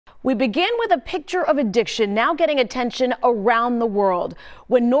We begin with a picture of addiction now getting attention around the world.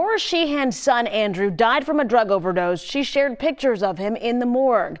 When Nora Sheehan's son Andrew died from a drug overdose, she shared pictures of him in the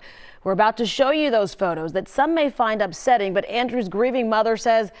morgue. We're about to show you those photos that some may find upsetting, but Andrew's grieving mother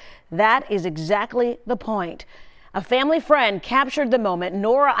says that is exactly the point. A family friend captured the moment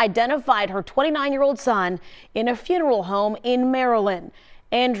Nora identified her 29-year-old son in a funeral home in Maryland.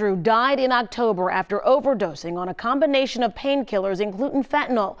 Andrew died in October after overdosing on a combination of painkillers, including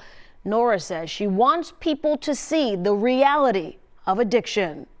fentanyl. Nora says she wants people to see the reality of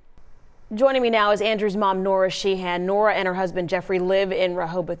addiction. Joining me now is Andrew's mom, Nora Sheehan. Nora and her husband, Jeffrey, live in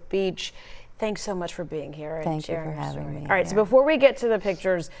Rehoboth Beach. Thanks so much for being here and Thank you sharing for your having story. me. All right, so before we get to the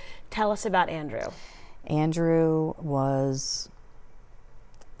pictures, tell us about Andrew. Andrew was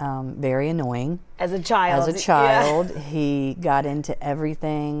very annoying. As a child. As a child, yeah. He got into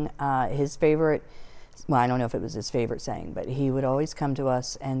everything. His favorite, well, I don't know if it was his favorite saying, but he would always come to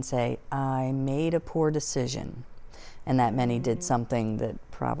us and say, "I made a poor decision." And that meant he did something that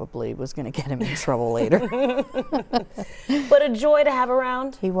probably was going to get him in trouble later. But a joy to have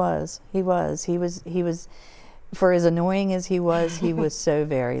around. He was, for as annoying as he was so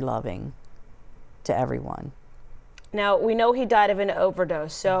very loving to everyone. Now, we know he died of an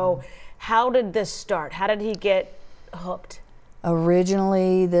overdose, so how did this start? How did he get hooked?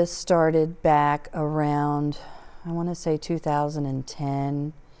 Originally, this started back around, I want to say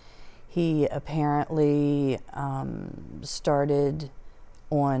 2010. He apparently started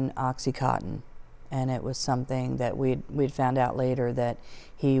on Oxycontin, and it was something that we'd found out later that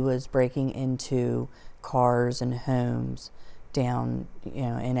he was breaking into cars and homes down,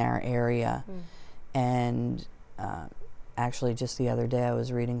 in our area. And actually just the other day I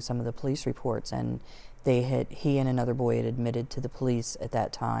was reading some of the police reports, and he and another boy had admitted to the police at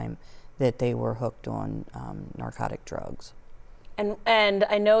that time that they were hooked on narcotic drugs. And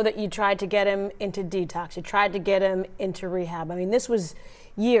I know that you tried to get him into detox. You tried to get him into rehab. I mean, this was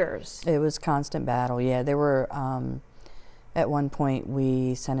years. It was constant battle, yeah. There were, at one point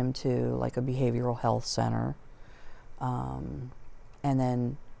we sent him to like a behavioral health center. And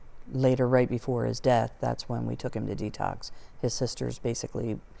then later, right before his death, that's when we took him to detox. His sisters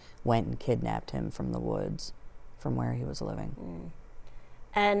basically went and kidnapped him from the woods from where he was living.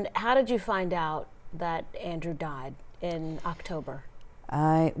 And how did you find out that Andrew died in October?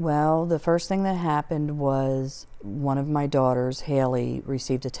 Well, the first thing that happened was one of my daughters, Haley,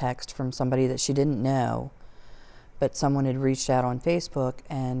 received a text from somebody that she didn't know, but someone had reached out on Facebook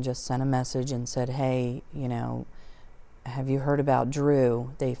and just sent a message and said, "Hey, have you heard about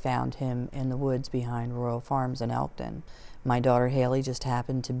Drew? They found him in the woods behind Royal Farms in Elkton." My daughter Haley just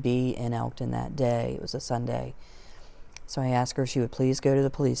happened to be in Elkton that day. It was a Sunday. So I asked her if she would please go to the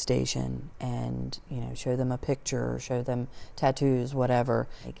police station and, show them a picture, show them tattoos, whatever.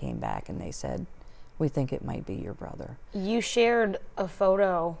 They came back and they said, "We think it might be your brother." You shared a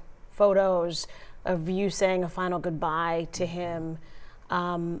photos of you saying a final goodbye to him.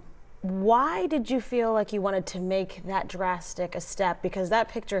 Why did you feel like you wanted to make that drastic a step? Because that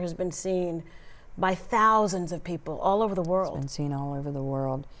picture has been seen by thousands of people all over the world. It's been seen all over the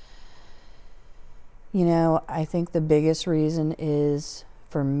world. I think the biggest reason is,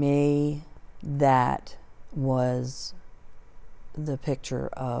 for me, that was the picture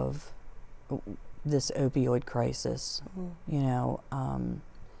of this opioid crisis.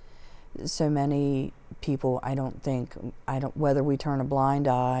 So many people, whether we turn a blind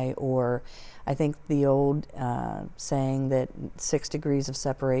eye, or I think the old saying that 6 degrees of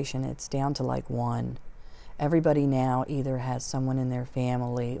separation, it's down to like 1. Everybody now either has someone in their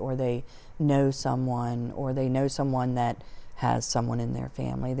family, or they know someone, or they know someone that has someone in their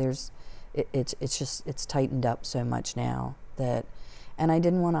family. It's tightened up so much now and I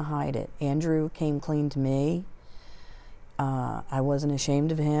didn't want to hide it. Andrew came clean to me. I wasn't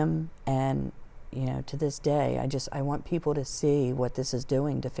ashamed of him, and to this day, I want people to see what this is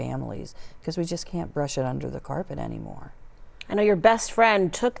doing to families, because we just can't brush it under the carpet anymore. I know your best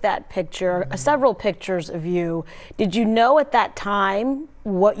friend took that picture, several pictures of you. Did you know at that time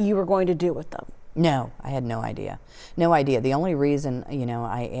what you were going to do with them? No, I had no idea. No idea. The only reason,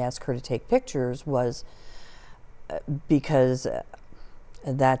 I asked her to take pictures was because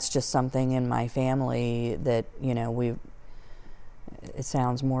that's just something in my family that, it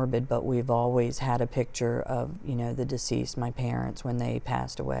sounds morbid, but we've always had a picture of, the deceased, my parents, when they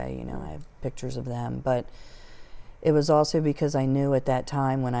passed away. I have pictures of them. But it was also because I knew at that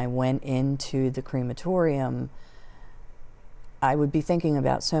time, when I went into the crematorium, I would be thinking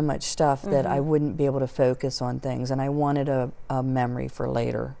about so much stuff that I wouldn't be able to focus on things, and I wanted a memory for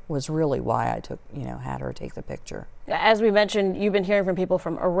later, was really why I took, had her take the picture. As we mentioned, you've been hearing from people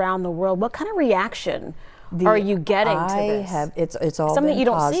from around the world. What kind of reaction are you getting to this? It's all something been you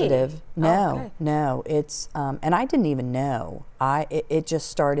don't positive. see. No, Oh, okay. no. It's and I didn't even know. It just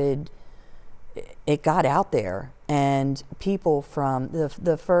started. It got out there, and people from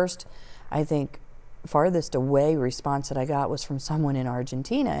the first, I think, farthest away response that I got was from someone in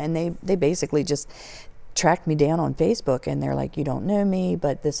Argentina, and they basically just tracked me down on Facebook, and they're like, "You don't know me,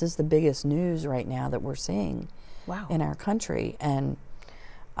 but this is the biggest news right now that we're seeing in our country." And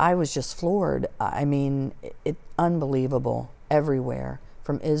I was just floored. I mean, it unbelievable everywhere,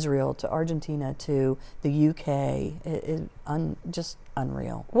 from Israel to Argentina to the UK. Just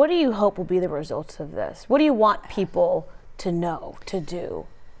unreal. What do you hope will be the results of this? What do you want people to know, to do?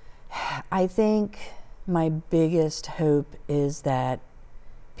 I think my biggest hope is that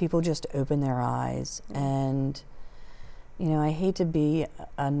people just open their eyes. And, you know, I hate to be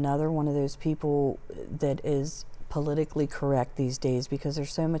another one of those people that is politically correct these days, because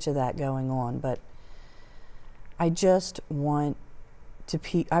there's so much of that going on, but I just want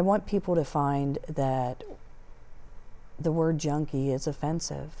I want people to find that the word junkie is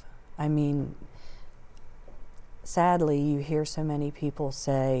offensive. I mean, sadly, you hear so many people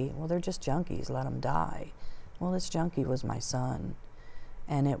say, well, they're just junkies, let them die. Well, this junkie was my son,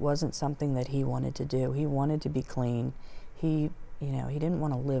 and it wasn't something that he wanted to do. He wanted to be clean. He didn't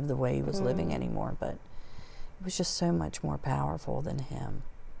want to live the way he was living anymore, but it was just so much more powerful than him.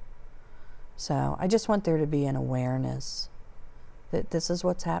 So I just want there to be an awareness that this is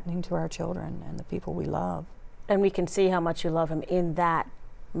what's happening to our children and the people we love. And we can see how much you love him in that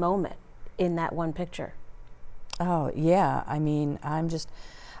moment, in that one picture. Oh, yeah. I mean, I'm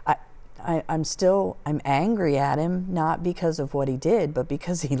angry at him, not because of what he did, but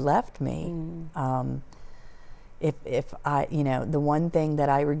because he left me. If I, the one thing that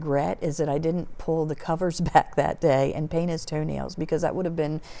I regret is that I didn't pull the covers back that day and paint his toenails, because that would have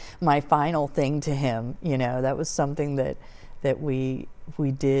been my final thing to him. That was something that we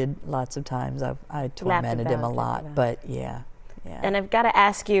did lots of times. I tormented him a lot, but yeah. And I've got to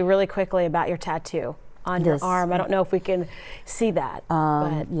ask you really quickly about your tattoo on your arm. I don't know if we can see that.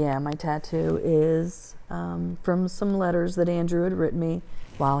 Yeah, my tattoo is from some letters that Andrew had written me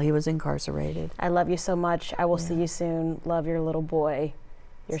while he was incarcerated. I love you so much. I will see you soon. Love your little boy,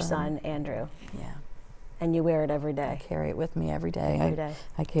 your son, Andrew. Yeah. And you wear it every day. I carry it with me every day. Every day.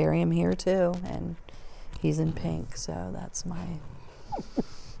 I carry him here too, and he's in pink, so that's my...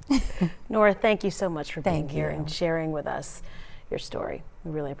 Nora, thank you so much for being here and sharing with us your story.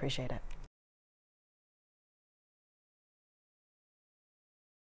 We really appreciate it.